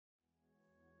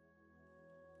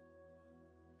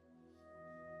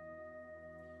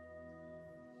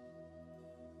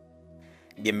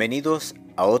Bienvenidos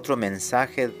a otro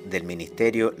mensaje del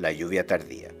Ministerio La Lluvia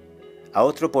Tardía, a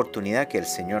otra oportunidad que el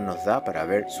Señor nos da para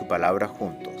ver su palabra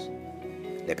juntos.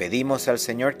 Le pedimos al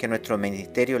Señor que nuestro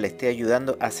ministerio le esté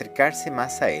ayudando a acercarse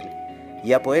más a Él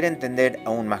y a poder entender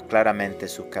aún más claramente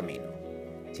sus caminos.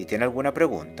 Si tiene alguna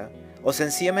pregunta o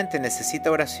sencillamente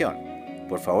necesita oración,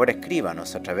 por favor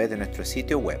escríbanos a través de nuestro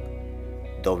sitio web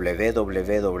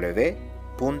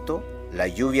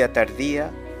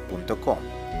www.layuviatardía.com.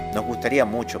 Nos gustaría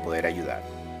mucho poder ayudar.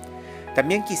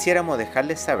 También quisiéramos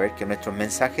dejarles saber que nuestros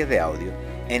mensajes de audio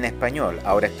en español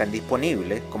ahora están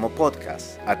disponibles como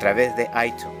podcast a través de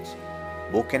iTunes.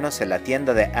 Búsquenos en la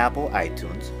tienda de Apple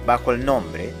iTunes bajo el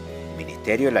nombre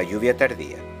Ministerio La Lluvia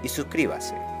Tardía y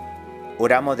suscríbase.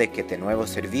 Oramos de que este nuevo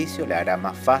servicio le hará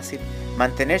más fácil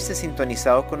mantenerse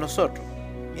sintonizado con nosotros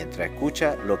mientras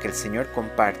escucha lo que el Señor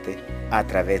comparte a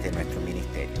través de nuestro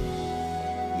ministerio.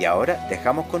 Y ahora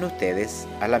dejamos con ustedes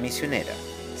a la misionera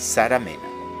Sara Mena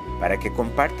para que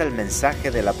comparta el mensaje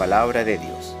de la palabra de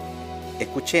Dios.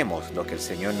 Escuchemos lo que el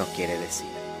Señor nos quiere decir.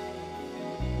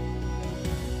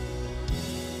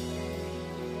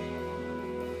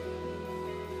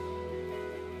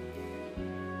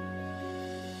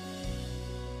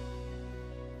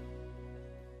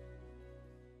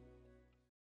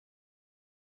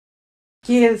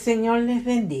 Que el Señor les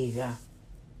bendiga.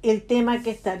 El tema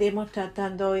que estaremos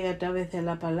tratando hoy a través de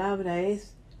la palabra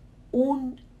es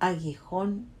un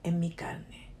aguijón en mi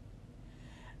carne.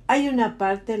 Hay una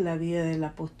parte en la vida del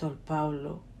apóstol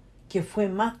Pablo que fue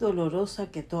más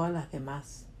dolorosa que todas las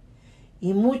demás.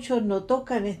 Y muchos no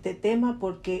tocan este tema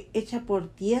porque echa por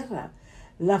tierra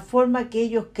la forma que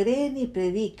ellos creen y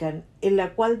predican, en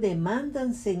la cual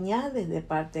demandan señales de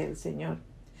parte del Señor,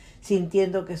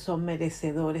 sintiendo que son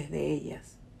merecedores de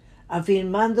ellas,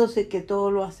 afirmándose que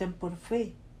todo lo hacen por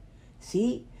fe.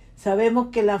 Sí, sabemos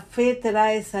que la fe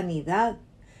trae sanidad,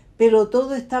 pero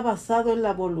todo está basado en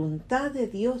la voluntad de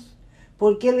Dios,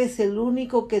 porque Él es el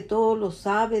único que todo lo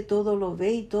sabe, todo lo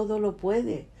ve y todo lo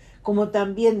puede, como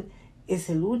también es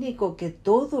el único que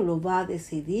todo lo va a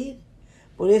decidir.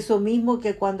 Por eso mismo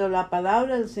que cuando la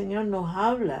palabra del Señor nos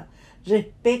habla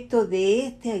respecto de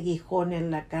este aguijón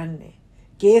en la carne,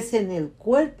 que es en el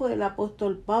cuerpo del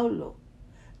apóstol Pablo,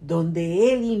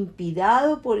 donde él,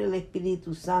 inspirado por el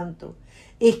Espíritu Santo,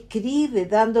 escribe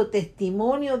dando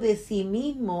testimonio de sí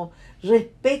mismo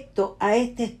respecto a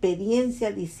esta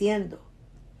experiencia diciendo: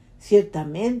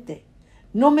 ciertamente,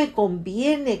 no me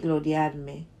conviene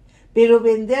gloriarme, pero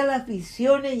vendré a las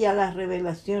visiones y a las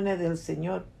revelaciones del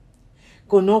Señor.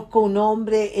 Conozco un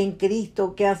hombre en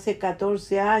Cristo que hace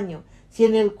 14 años, si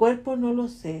en el cuerpo no lo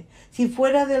sé, si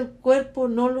fuera del cuerpo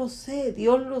no lo sé,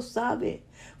 Dios lo sabe.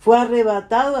 Fue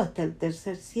arrebatado hasta el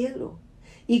tercer cielo.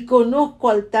 Y conozco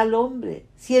al tal hombre,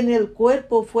 si en el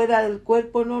cuerpo, fuera del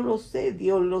cuerpo no lo sé,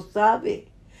 Dios lo sabe,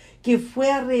 que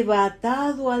fue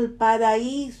arrebatado al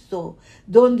paraíso,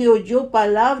 donde oyó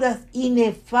palabras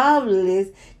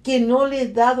inefables que no le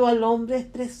es dado al hombre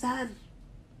expresar.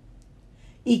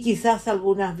 Y quizás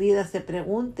algunas vidas se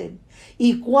pregunten: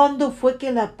 ¿y cuándo fue que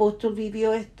el apóstol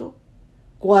vivió esto?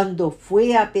 Cuando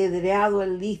fue apedreado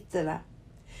en Listra.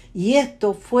 Y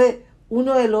esto fue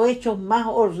uno de los hechos más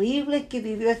horribles que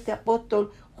vivió este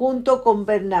apóstol junto con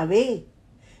Bernabé.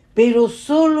 Pero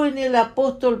solo en el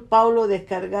apóstol Pablo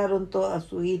descargaron toda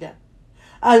su ira,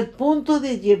 al punto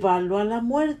de llevarlo a la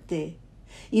muerte.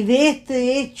 Y de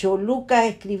este hecho Lucas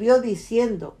escribió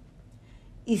diciendo: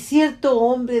 y cierto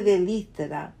hombre de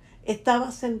Listra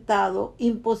estaba sentado,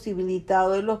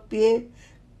 imposibilitado de los pies,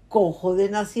 cojo de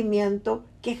nacimiento,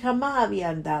 que jamás había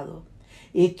andado.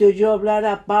 Este oyó hablar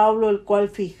a Pablo, el cual,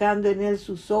 fijando en él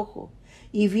sus ojos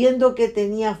y viendo que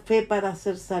tenía fe para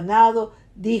ser sanado,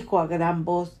 dijo a gran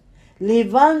voz: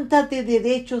 levántate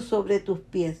derecho sobre tus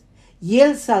pies. Y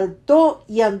él saltó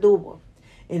y anduvo.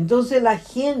 Entonces la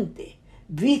gente,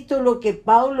 visto lo que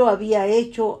Pablo había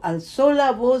hecho, alzó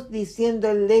la voz diciendo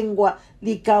en lengua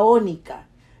licaónica: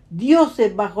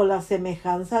 dioses bajo la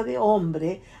semejanza de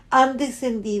hombre han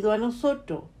descendido a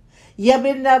nosotros. Y a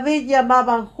Bernabé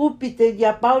llamaban Júpiter y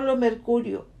a Pablo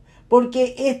Mercurio,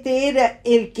 porque este era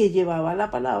el que llevaba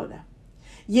la palabra.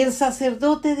 Y el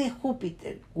sacerdote de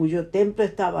Júpiter, cuyo templo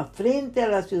estaba frente a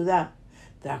la ciudad,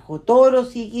 trajo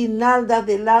toros y guirnaldas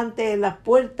delante de las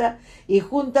puertas y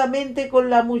juntamente con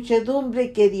la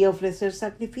muchedumbre quería ofrecer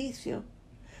sacrificio.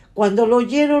 Cuando lo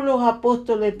oyeron los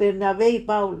apóstoles Bernabé y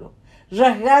Pablo,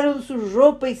 rasgaron su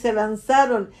ropa y se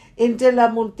lanzaron entre la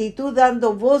multitud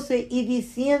dando voces y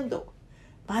diciendo: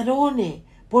 varones,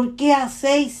 ¿por qué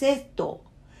hacéis esto?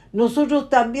 Nosotros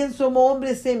también somos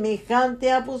hombres semejantes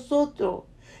a vosotros,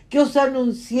 que os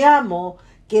anunciamos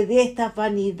que de estas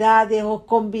vanidades os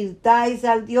convirtáis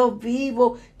al Dios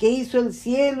vivo que hizo el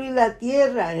cielo y la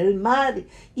tierra, el mar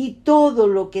y todo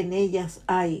lo que en ellas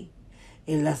hay.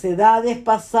 En las edades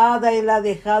pasadas Él ha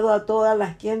dejado a toda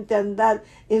la gente andar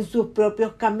en sus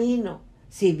propios caminos,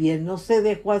 si bien no se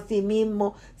dejó a sí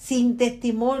mismo sin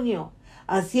testimonio,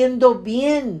 haciendo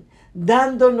bien,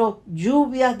 dándonos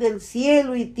lluvias del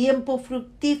cielo y tiempo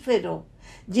fructífero,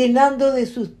 llenando de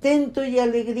sustento y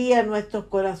alegría nuestros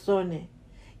corazones.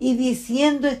 Y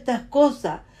diciendo estas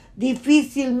cosas,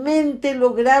 difícilmente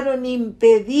lograron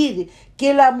impedir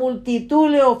que la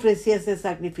multitud le ofreciese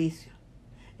sacrificio.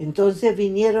 Entonces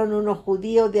vinieron unos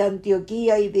judíos de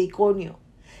Antioquía y de Iconio,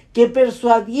 que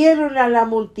persuadieron a la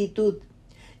multitud,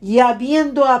 y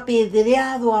habiendo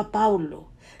apedreado a Pablo,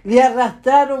 le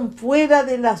arrastraron fuera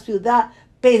de la ciudad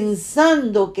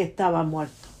pensando que estaba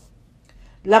muerto.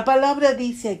 La palabra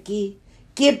dice aquí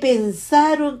que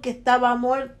pensaron que estaba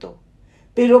muerto,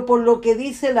 pero por lo que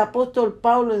dice el apóstol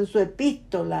Pablo en su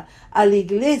epístola a la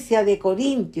iglesia de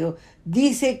Corintios,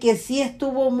 dice que sí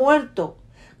estuvo muerto,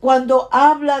 cuando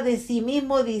habla de sí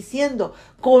mismo diciendo: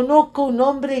 conozco un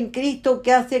hombre en Cristo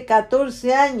que hace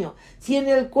 14 años, si en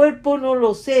el cuerpo no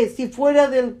lo sé, si fuera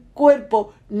del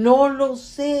cuerpo no lo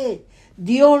sé,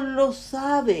 Dios lo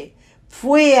sabe,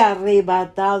 fue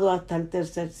arrebatado hasta el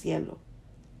tercer cielo.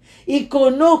 Y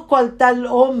conozco al tal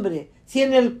hombre, si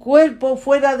en el cuerpo o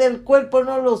fuera del cuerpo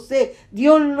no lo sé,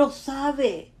 Dios lo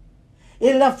sabe,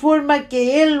 en la forma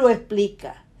que Él lo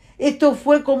explica. Esto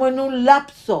fue como en un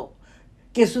lapso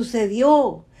que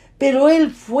sucedió, pero Él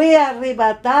fue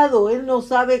arrebatado. Él no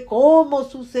sabe cómo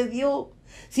sucedió,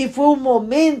 si fue un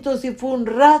momento, si fue un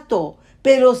rato,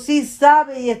 pero sí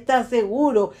sabe y está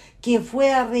seguro que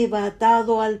fue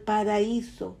arrebatado al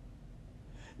paraíso,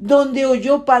 donde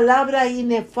oyó palabras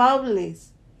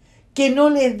inefables que no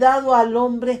le es dado al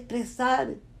hombre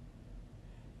expresar,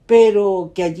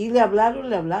 pero que allí le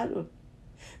hablaron,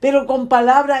 pero con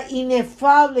palabras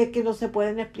inefables que no se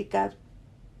pueden explicar.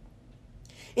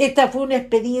 Esta fue una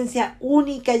experiencia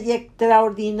única y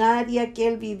extraordinaria que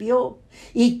él vivió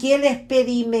y que él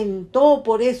experimentó,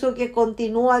 por eso que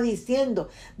continúa diciendo: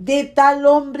 de tal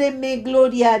hombre me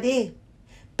gloriaré,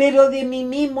 pero de mí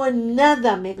mismo en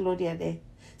nada me gloriaré,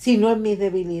 sino en mis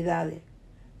debilidades.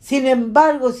 Sin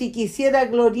embargo, si quisiera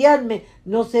gloriarme,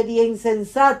 no sería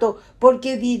insensato,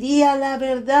 porque diría la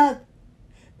verdad,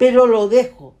 pero lo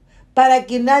dejo, para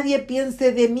que nadie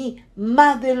piense de mí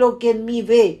más de lo que en mí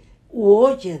ve u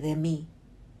oye de mí.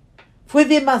 Fue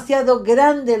demasiado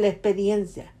grande la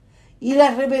experiencia y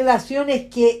las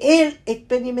revelaciones que él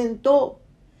experimentó,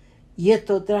 y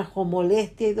esto trajo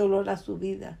molestia y dolor a su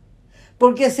vida,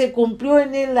 porque se cumplió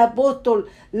en el apóstol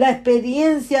la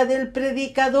experiencia del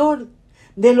predicador,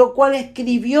 de lo cual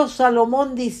escribió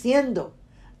Salomón diciendo: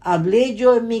 hablé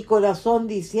yo en mi corazón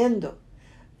diciendo: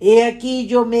 he aquí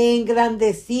yo me he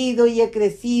engrandecido y he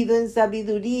crecido en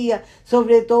sabiduría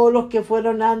sobre todos los que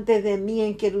fueron antes de mí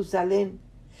en Jerusalén.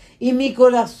 Y mi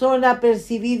corazón ha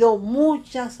percibido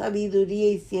mucha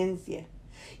sabiduría y ciencia.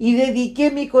 Y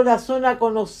dediqué mi corazón a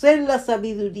conocer la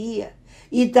sabiduría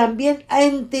y también a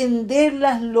entender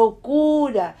las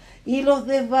locuras y los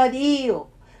desvaríos.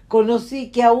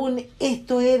 Conocí que aún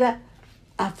esto era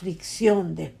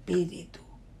aflicción de espíritu,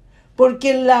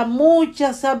 porque en la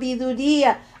mucha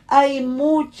sabiduría hay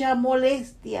mucha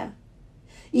molestia,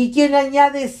 y quien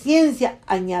añade ciencia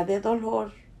añade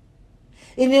dolor.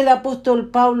 En el apóstol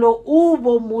Pablo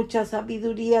hubo mucha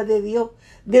sabiduría de Dios,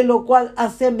 de lo cual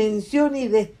hace mención y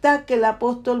destaca el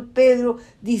apóstol Pedro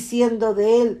diciendo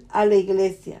de él a la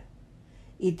iglesia: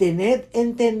 y tened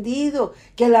entendido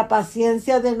que la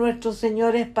paciencia de nuestro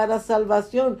Señor es para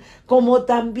salvación, como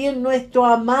también nuestro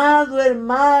amado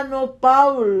hermano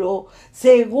Pablo,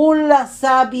 según la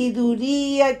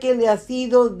sabiduría que le ha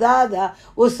sido dada,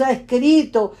 os ha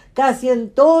escrito casi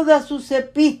en todas sus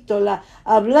epístolas,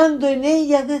 hablando en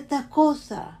ellas de estas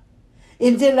cosas,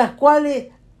 entre las cuales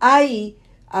hay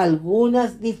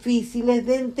algunas difíciles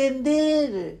de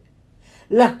entender,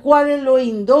 las cuales los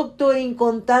indoctos e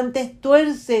inconstantes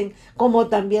tuercen, como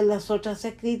también las otras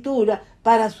escrituras,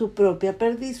 para su propia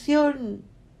perdición.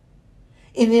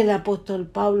 En el apóstol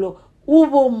Pablo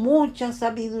hubo mucha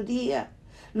sabiduría,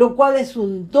 lo cual es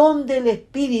un don del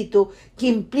Espíritu que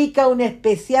implica una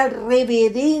especial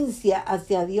reverencia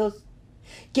hacia Dios,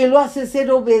 que lo hace ser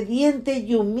obediente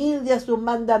y humilde a sus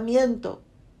mandamientos.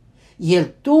 Y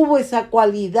él tuvo esa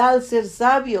cualidad al ser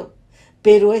sabio,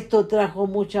 pero esto trajo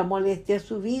mucha molestia a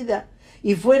su vida.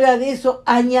 Y fuera de eso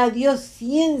añadió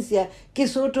ciencia, que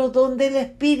es otro don del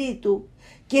Espíritu,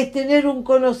 que es tener un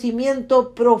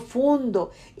conocimiento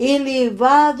profundo,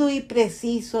 elevado y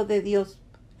preciso de Dios,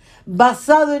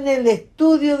 basado en el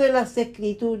estudio de las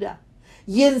Escrituras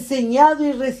y enseñado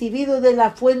y recibido de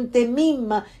la fuente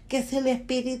misma, que es el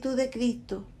Espíritu de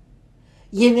Cristo.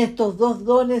 Y en estos dos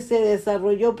dones se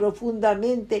desarrolló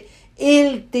profundamente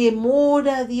el temor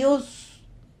a Dios.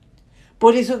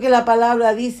 Por eso que la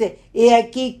palabra dice, he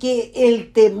aquí que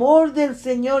el temor del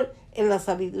Señor es la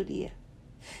sabiduría,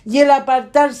 y el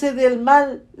apartarse del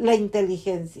mal, la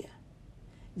inteligencia.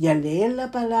 Y al leer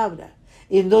la palabra,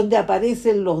 en donde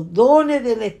aparecen los dones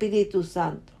del Espíritu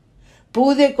Santo,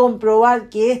 pude comprobar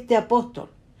que este apóstol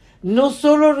no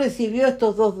solo recibió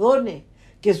estos dos dones,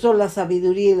 que son la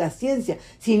sabiduría y la ciencia,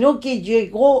 sino que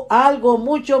llegó a algo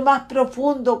mucho más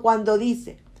profundo cuando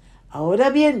dice, ahora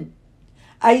bien,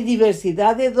 hay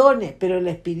diversidad de dones, pero el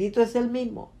Espíritu es el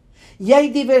mismo. Y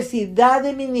hay diversidad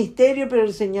de ministerio, pero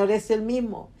el Señor es el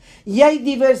mismo. Y hay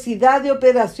diversidad de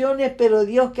operaciones, pero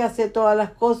Dios que hace todas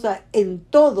las cosas en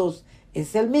todos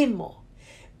es el mismo.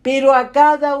 Pero a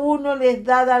cada uno les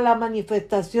dada la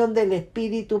manifestación del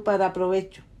Espíritu para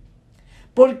provecho.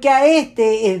 Porque a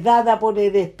este es dada por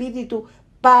el Espíritu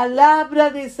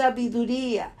palabra de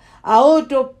sabiduría, a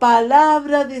otro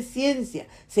palabra de ciencia,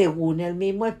 según el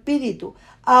mismo Espíritu,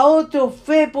 a otro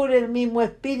fe por el mismo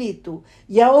Espíritu,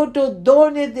 y a otros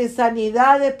dones de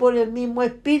sanidades por el mismo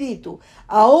Espíritu,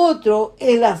 a otro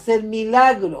el hacer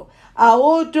milagro, a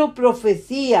otro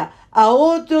profecía, a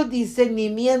otro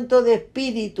discernimiento de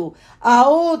espíritu, a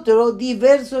otro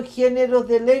diversos géneros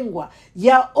de lengua, y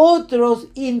a otros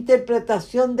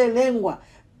interpretación de lengua.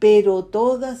 Pero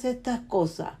todas estas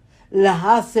cosas las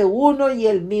hace uno y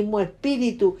el mismo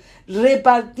Espíritu,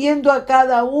 repartiendo a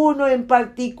cada uno en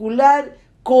particular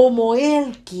como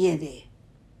Él quiere.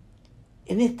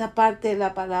 En esta parte de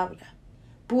la palabra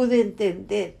pude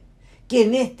entender que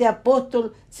en este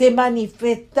apóstol se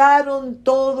manifestaron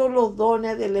todos los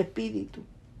dones del Espíritu.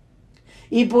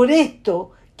 Y por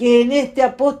esto que en este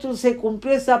apóstol se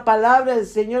cumplió esa palabra del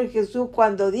Señor Jesús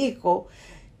cuando dijo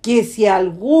que si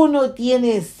alguno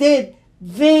tiene sed,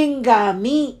 venga a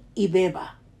mí y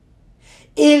beba.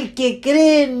 El que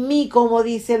cree en mí, como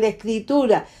dice la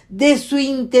Escritura, de su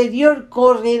interior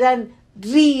correrán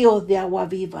ríos de agua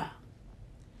viva.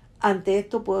 Ante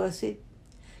esto puedo decir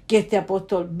que este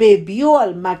apóstol bebió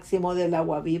al máximo del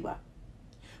agua viva.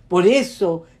 Por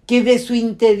eso que de su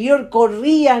interior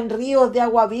corrían ríos de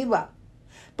agua viva,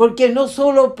 porque no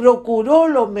solo procuró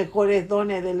los mejores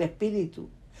dones del Espíritu,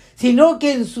 sino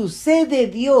que en su sed de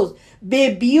Dios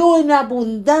bebió en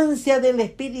abundancia del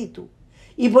Espíritu.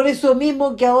 Y por eso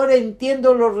mismo que ahora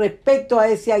entiendo lo respecto a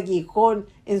ese aguijón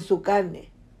en su carne.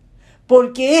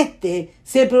 Porque este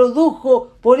se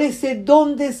produjo por ese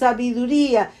don de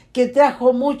sabiduría que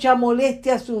trajo mucha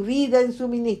molestia a su vida en su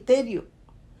ministerio.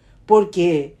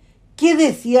 Porque, ¿qué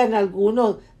decían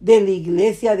algunos de la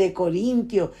iglesia de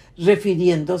Corintios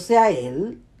refiriéndose a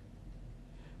él?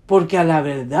 Porque a la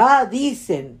verdad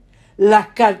dicen, las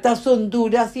cartas son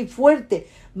duras y fuertes,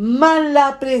 mas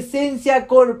la presencia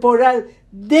corporal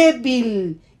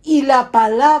débil y la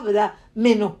palabra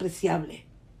menospreciable.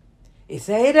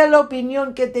 Esa era la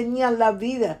opinión que tenían las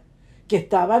vidas, que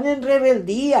estaban en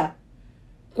rebeldía,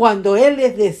 cuando Él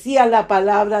les decía la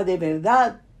palabra de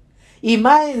verdad. Y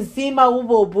más encima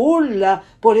hubo burla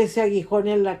por ese aguijón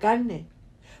en la carne,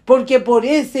 porque por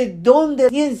ese don de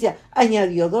ciencia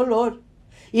añadió dolor.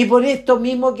 Y por esto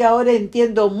mismo que ahora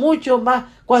entiendo mucho más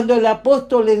cuando el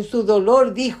apóstol en su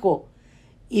dolor dijo,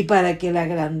 y para que la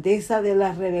grandeza de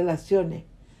las revelaciones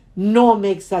no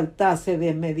me exaltase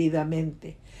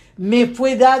desmedidamente, me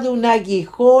fue dado un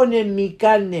aguijón en mi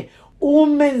carne,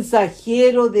 un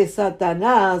mensajero de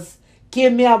Satanás que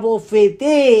me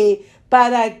abofetee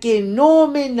para que no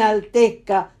me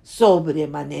enaltezca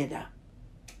sobremanera.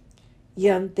 Y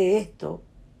ante esto,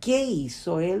 ¿qué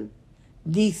hizo él?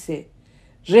 Dice,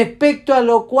 respecto a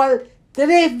lo cual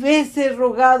 3 veces he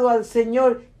rogado al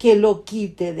Señor que lo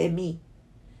quite de mí.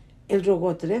 Él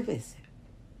rogó 3 veces.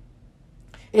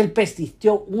 Él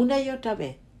persistió una y otra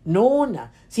vez. No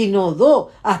una, sino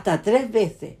 2, hasta 3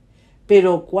 veces.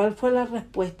 Pero ¿cuál fue la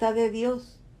respuesta de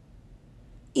Dios?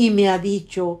 Y me ha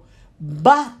dicho,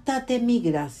 bástate mi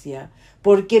gracia,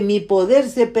 porque mi poder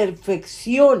se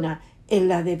perfecciona en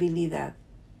la debilidad.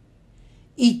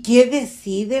 ¿Y qué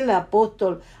decide el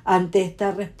apóstol ante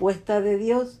esta respuesta de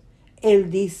Dios?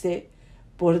 Él dice,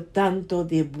 por tanto,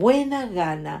 de buena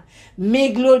gana, me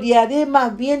gloriaré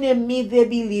más bien en mis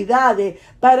debilidades,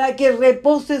 para que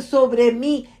repose sobre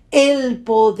mí el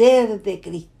poder de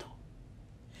Cristo.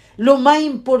 Lo más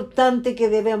importante que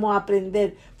debemos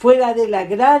aprender, fuera de la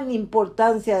gran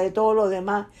importancia de todo lo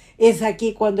demás, es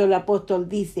aquí cuando el apóstol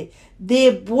dice,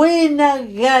 de buena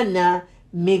gana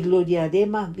me gloriaré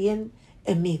más bien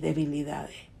en mis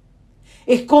debilidades.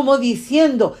 Es como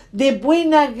diciendo, de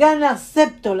buena gana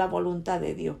acepto la voluntad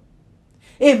de Dios.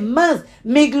 Es más,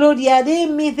 me gloriaré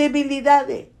en mis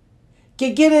debilidades,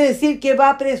 que quiere decir que va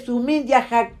a presumir y a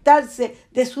jactarse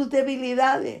de sus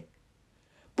debilidades.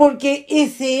 Porque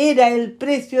ese era el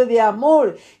precio de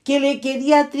amor que le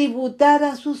quería tributar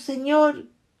a su Señor,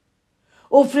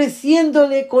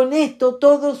 ofreciéndole con esto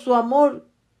todo su amor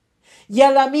y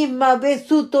a la misma vez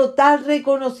su total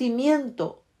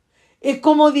reconocimiento. Es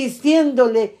como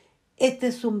diciéndole, este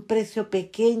es un precio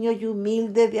pequeño y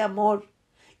humilde de amor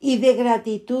y de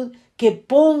gratitud que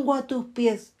pongo a tus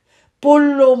pies por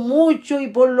lo mucho y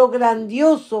por lo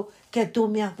grandioso que tú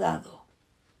me has dado.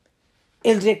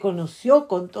 Él reconoció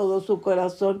con todo su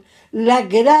corazón la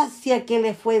gracia que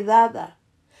le fue dada,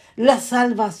 la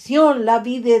salvación, la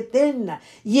vida eterna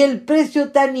y el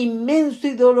precio tan inmenso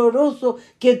y doloroso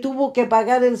que tuvo que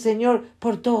pagar el Señor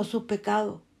por todos sus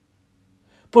pecados.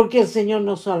 Porque el Señor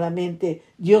no solamente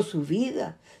dio su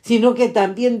vida, sino que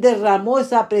también derramó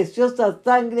esa preciosa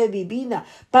sangre divina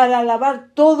para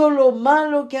lavar todo lo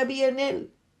malo que había en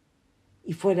Él.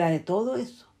 Y fuera de todo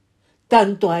eso,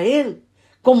 tanto a Él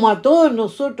como a todos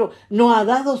nosotros nos ha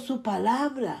dado su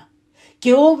palabra,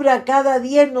 que obra cada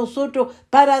día en nosotros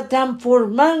para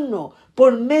transformarnos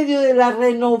por medio de la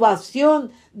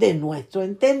renovación de nuestro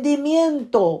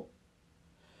entendimiento,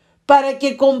 para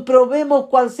que comprobemos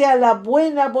cuál sea la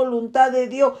buena voluntad de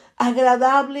Dios,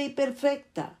 agradable y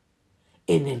perfecta,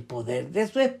 en el poder de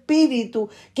su Espíritu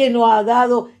que nos ha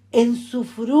dado en su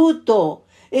fruto,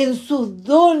 en sus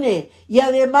dones y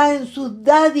además en sus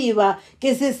dádivas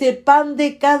que se sepan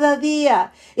de cada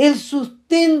día, el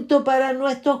sustento para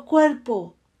nuestros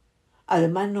cuerpos.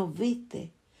 Además nos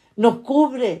viste, nos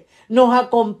cubre, nos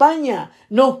acompaña,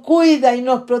 nos cuida y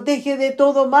nos protege de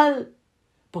todo mal.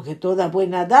 Porque toda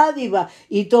buena dádiva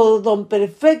y todo don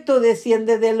perfecto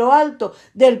desciende de lo alto,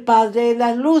 del Padre de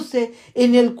las luces,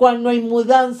 en el cual no hay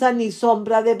mudanza ni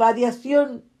sombra de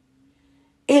variación.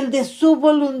 Él de su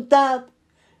voluntad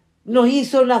nos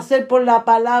hizo nacer por la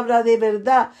palabra de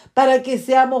verdad, para que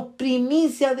seamos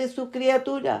primicia de su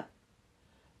criatura.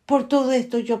 Por todo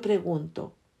esto yo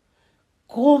pregunto,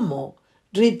 ¿cómo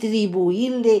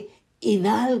retribuirle en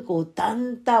algo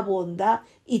tanta bondad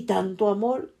y tanto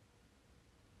amor?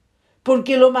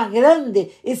 Porque lo más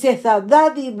grande es esa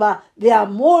dádiva de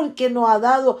amor que nos ha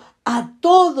dado a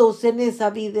todos en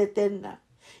esa vida eterna.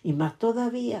 Y más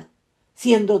todavía,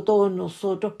 siendo todos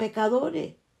nosotros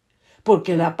pecadores.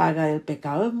 Porque la paga del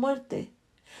pecado es muerte.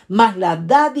 Mas la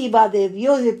dádiva de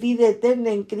Dios es vida eterna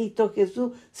en Cristo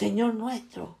Jesús, Señor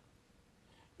nuestro.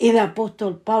 El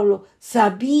apóstol Pablo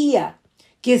sabía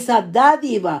que esa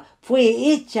dádiva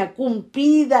fue hecha,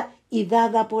 cumplida y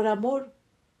dada por amor.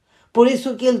 Por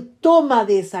eso que Él toma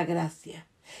de esa gracia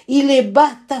y le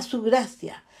basta su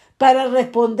gracia para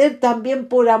responder también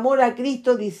por amor a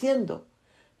Cristo diciendo,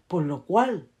 por lo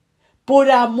cual,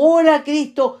 por amor a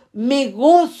Cristo me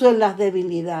gozo en las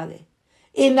debilidades,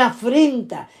 en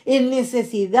afrenta, en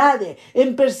necesidades,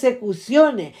 en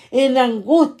persecuciones, en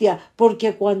angustia,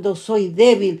 porque cuando soy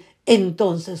débil,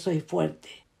 entonces soy fuerte.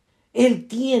 Él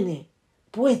tiene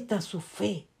puesta su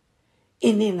fe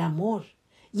en el amor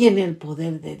y en el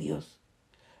poder de Dios,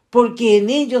 porque en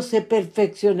ello se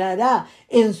perfeccionará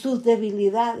en sus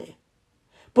debilidades,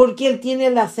 porque Él tiene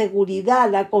la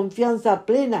seguridad, la confianza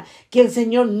plena que el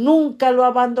Señor nunca lo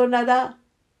abandonará,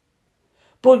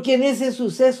 porque en ese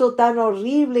suceso tan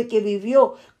horrible que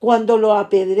vivió cuando lo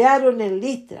apedrearon en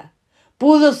Listra,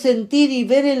 pudo sentir y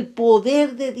ver el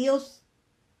poder de Dios,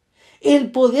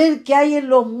 el poder que hay en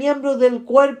los miembros del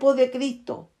cuerpo de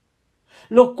Cristo,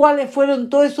 los cuales fueron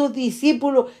todos esos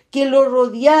discípulos que lo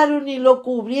rodearon y lo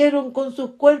cubrieron con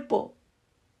sus cuerpos.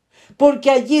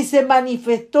 Porque allí se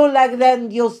manifestó la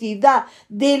grandiosidad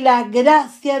de la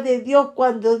gracia de Dios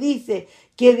cuando dice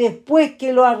que después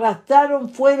que lo arrastraron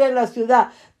fuera de la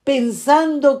ciudad,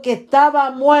 pensando que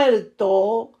estaba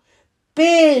muerto,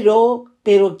 ¿pero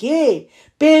qué?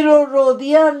 Pero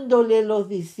rodeándole los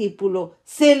discípulos,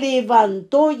 se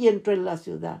levantó y entró en la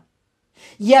ciudad.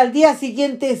 Y al día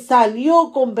siguiente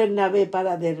salió con Bernabé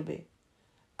para Derbe.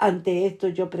 Ante esto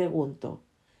yo pregunto,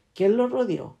 ¿quién lo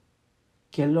rodeó?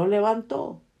 ¿Quién lo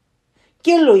levantó?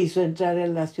 ¿Quién lo hizo entrar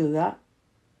en la ciudad?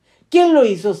 ¿Quién lo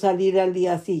hizo salir al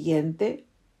día siguiente?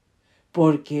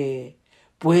 Porque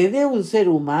 ¿puede un ser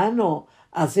humano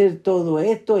hacer todo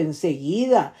esto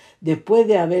enseguida, después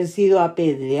de haber sido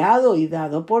apedreado y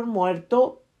dado por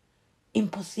muerto?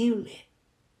 Imposible.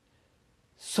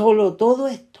 Solo todo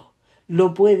esto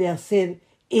lo puede hacer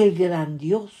el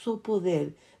grandioso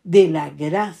poder de la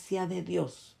gracia de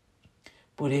Dios.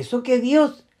 Por eso que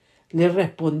Dios le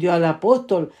respondió al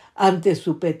apóstol ante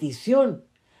su petición,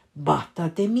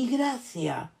 bástate mi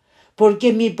gracia,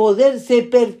 porque mi poder se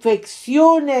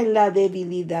perfecciona en la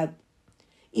debilidad.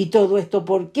 ¿Y todo esto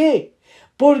por qué?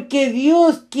 Porque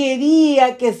Dios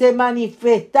quería que se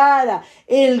manifestara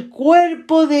el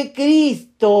cuerpo de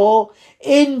Cristo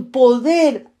en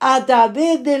poder a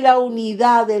través de la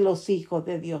unidad de los hijos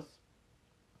de Dios.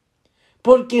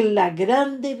 Porque en la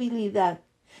gran debilidad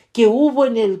que hubo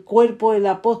en el cuerpo del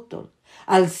apóstol,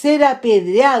 al ser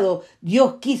apedreado,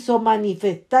 Dios quiso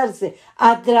manifestarse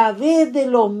a través de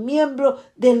los miembros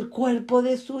del cuerpo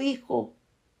de su Hijo.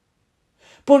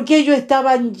 Porque ellos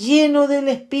estaban llenos del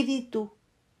Espíritu.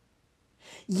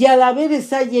 Y al haber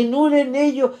esa llenura en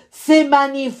ellos, se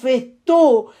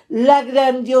manifestó la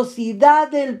grandiosidad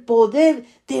del poder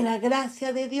de la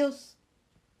gracia de Dios.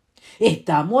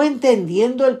 ¿Estamos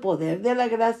entendiendo el poder de la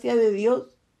gracia de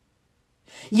Dios?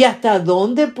 ¿Y hasta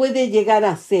dónde puede llegar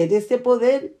a ser ese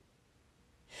poder?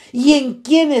 ¿Y en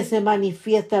quiénes se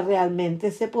manifiesta realmente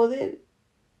ese poder?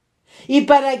 ¿Y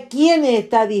para quiénes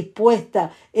está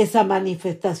dispuesta esa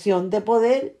manifestación de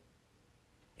poder?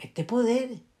 Este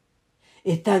poder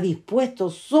está dispuesto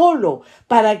solo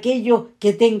para aquellos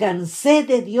que tengan sed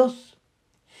de Dios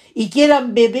y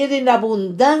quieran beber en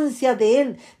abundancia de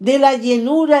Él, de la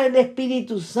llenura del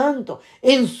Espíritu Santo,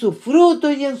 en su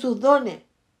fruto y en sus dones,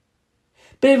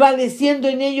 prevaleciendo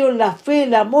en ellos la fe,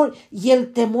 el amor y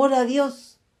el temor a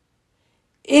Dios.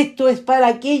 Esto es para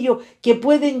aquellos que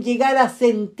pueden llegar a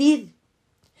sentir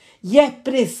y a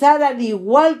expresar, al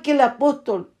igual que el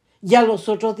apóstol y a los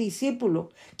otros discípulos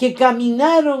que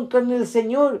caminaron con el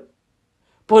Señor.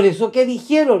 Por eso que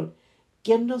dijeron,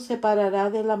 ¿quién nos separará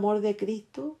del amor de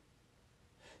Cristo?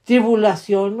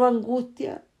 ¿Tribulación o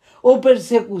angustia? ¿O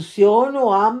persecución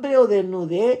o hambre o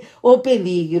desnudez? ¿O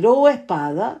peligro o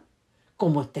espada?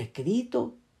 Como está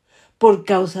escrito, por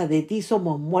causa de ti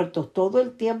somos muertos todo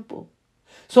el tiempo.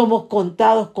 Somos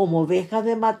contados como ovejas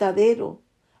de matadero.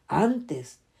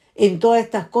 Antes, en todas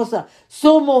estas cosas,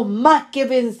 somos más que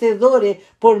vencedores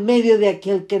por medio de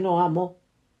aquel que nos amó.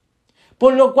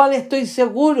 Por lo cual estoy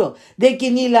seguro de que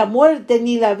ni la muerte,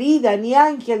 ni la vida, ni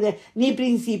ángeles, ni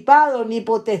principados, ni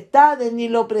potestades, ni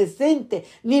lo presente,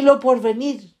 ni lo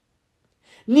porvenir,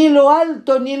 ni lo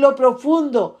alto, ni lo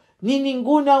profundo, ni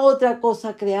ninguna otra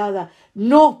cosa creada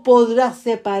nos podrá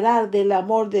separar del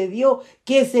amor de Dios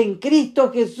que es en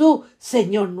Cristo Jesús,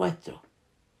 Señor nuestro.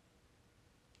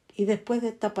 Y después de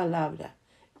esta palabra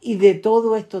y de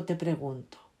todo esto te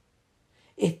pregunto,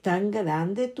 ¿es tan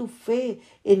grande tu fe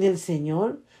en el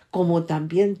Señor como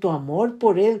también tu amor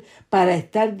por Él para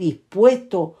estar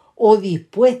dispuesto o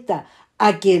dispuesta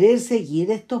a querer seguir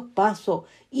estos pasos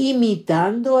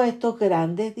imitando a estos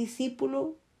grandes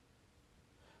discípulos?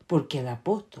 Porque el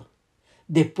apóstol,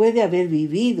 después de haber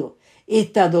vivido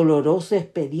esta dolorosa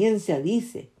experiencia,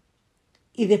 dice,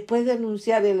 y después de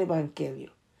anunciar el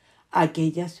Evangelio a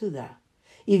aquella ciudad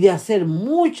y de hacer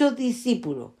muchos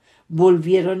discípulos,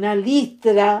 volvieron a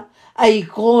Listra, a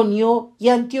Iconio y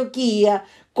Antioquía,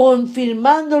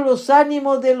 confirmando los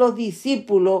ánimos de los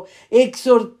discípulos,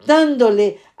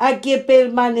 exhortándole a que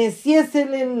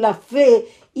permaneciesen en la fe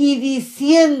y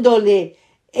diciéndole,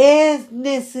 es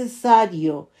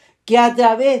necesario que a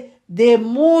través de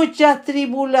muchas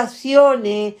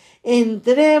tribulaciones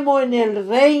entremos en el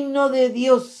reino de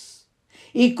Dios.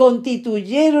 Y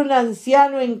constituyeron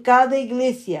ancianos en cada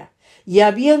iglesia, y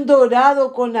habiendo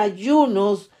orado con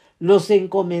ayunos, los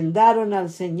encomendaron al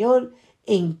Señor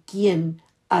en quien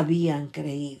habían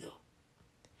creído.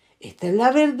 Esta es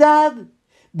la verdad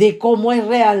de cómo es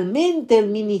realmente el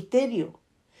ministerio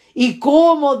y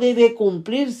cómo debe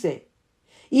cumplirse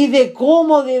y de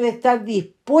cómo debe estar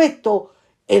dispuesto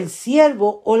el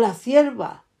siervo o la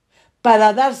sierva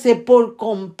para darse por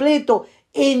completo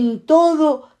en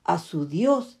todo a su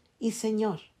Dios y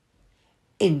Señor,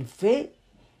 en fe,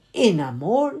 en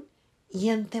amor y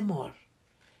en temor.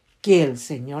 Que el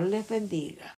Señor les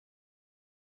bendiga.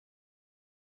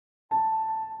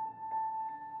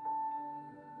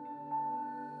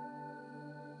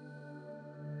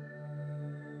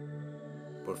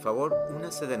 Por favor,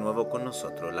 únase de nuevo con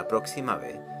nosotros la próxima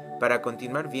vez para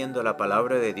continuar viendo la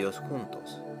palabra de Dios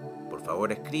juntos. Por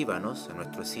favor, escríbanos a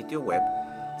nuestro sitio web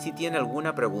si tiene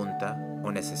alguna pregunta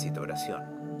o necesita oración.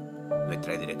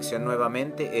 Nuestra dirección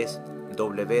nuevamente es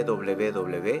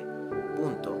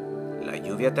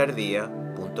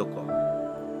www.layuviatardía.com.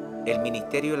 El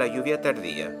Ministerio La Lluvia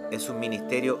Tardía es un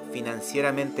ministerio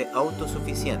financieramente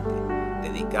autosuficiente,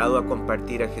 dedicado a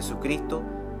compartir a Jesucristo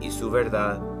y su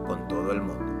verdad con todo el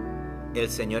mundo. El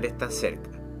Señor está cerca.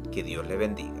 Que Dios le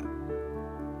bendiga.